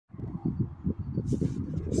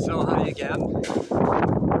So hi again.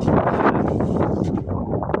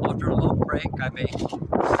 After a long break, I make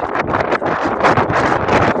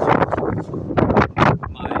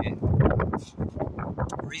my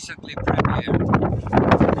recently premiered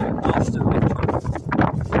Master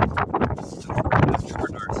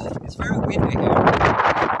Electroners. It's very windy here.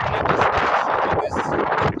 I'm just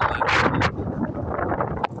showing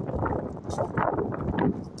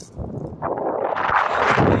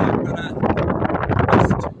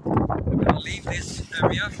I'm gonna leave this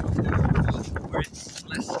area where it's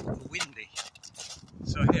less windy.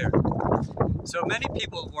 So here. So many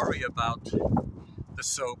people worry about the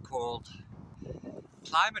so-called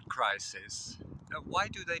climate crisis. Why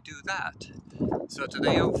do they do that? So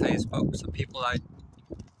today on Facebook, some people I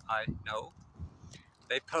know,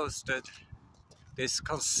 they posted this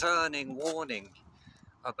concerning warning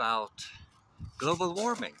about global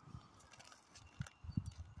warming.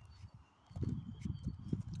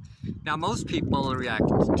 Now most people react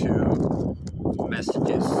to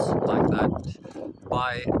messages like that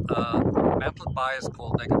by a mental bias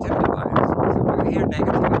called negativity bias. So when we hear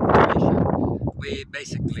negative information, we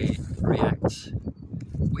basically react.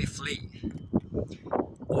 We flee.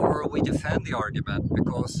 Or we defend the argument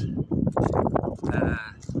because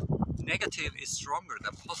negative is stronger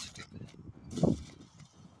than positive.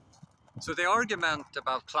 So the argument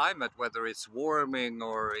about climate, whether it's warming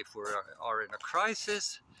or if we are in a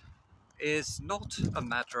crisis, is not a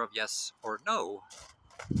matter of yes or no,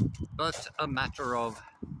 but a matter of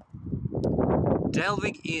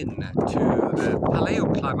delving into the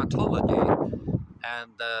paleoclimatology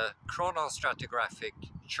and the chronostratigraphic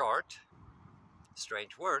chart,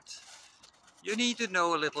 strange words. You need to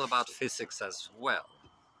know a little about physics as well.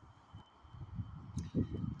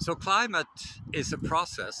 So climate is a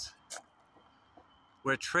process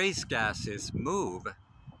where trace gases move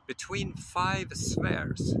between 5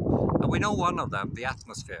 spheres. And we know one of them, the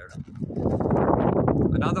atmosphere.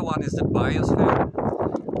 Another one is the biosphere.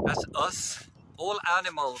 That's us, all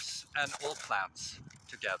animals and all plants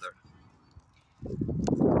together.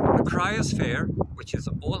 The cryosphere, which is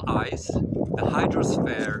all ice, the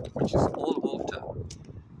hydrosphere, which is all water,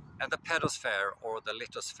 and the pedosphere or the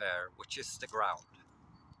lithosphere, which is the ground.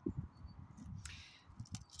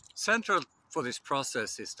 Central for this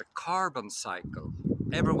process is the carbon cycle.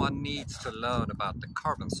 Everyone needs to learn about the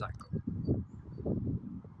carbon cycle.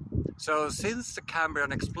 So since the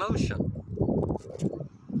Cambrian explosion,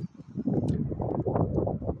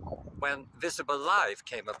 when visible life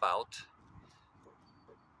came about,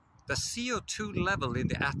 the CO2 level in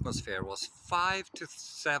the atmosphere was 5 to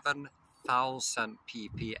 7,000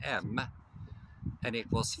 ppm, and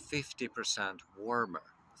it was 50% warmer.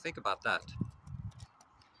 Think about that.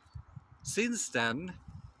 Since then,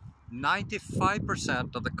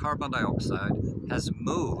 95% of the carbon dioxide has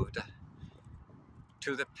moved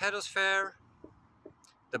to the pedosphere,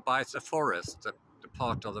 the forest, the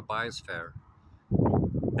part of the biosphere,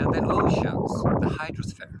 and the oceans, the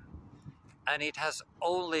hydrosphere. And it has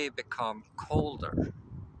only become colder.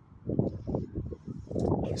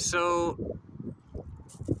 So,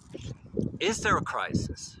 is there a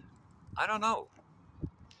crisis? I don't know.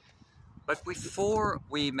 But before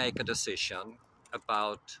we make a decision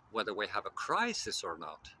about whether we have a crisis or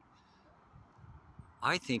not,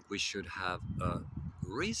 I think we should have a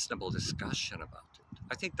reasonable discussion about it.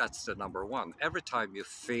 I think that's the number one. Every time you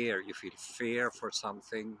feel fear for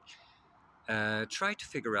something, try to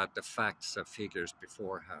figure out the facts and figures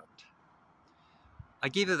beforehand. I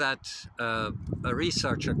give you that a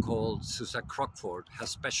researcher called Susan Crockford has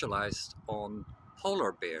specialized on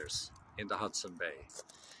polar bears in the Hudson Bay.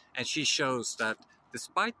 And she shows that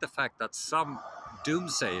despite the fact that some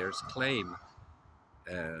doomsayers claim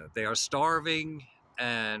they are starving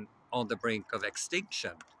and on the brink of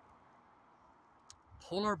extinction,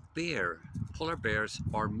 polar bears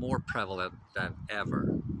are more prevalent than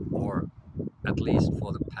ever, or at least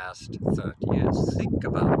for the past 30 years. Think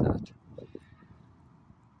about that.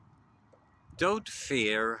 Don't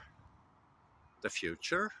fear the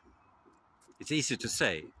future. It's easy to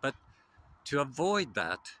say, but to avoid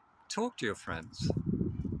that, talk to your friends.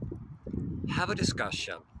 Have a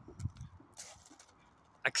discussion.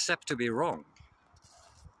 Accept to be wrong.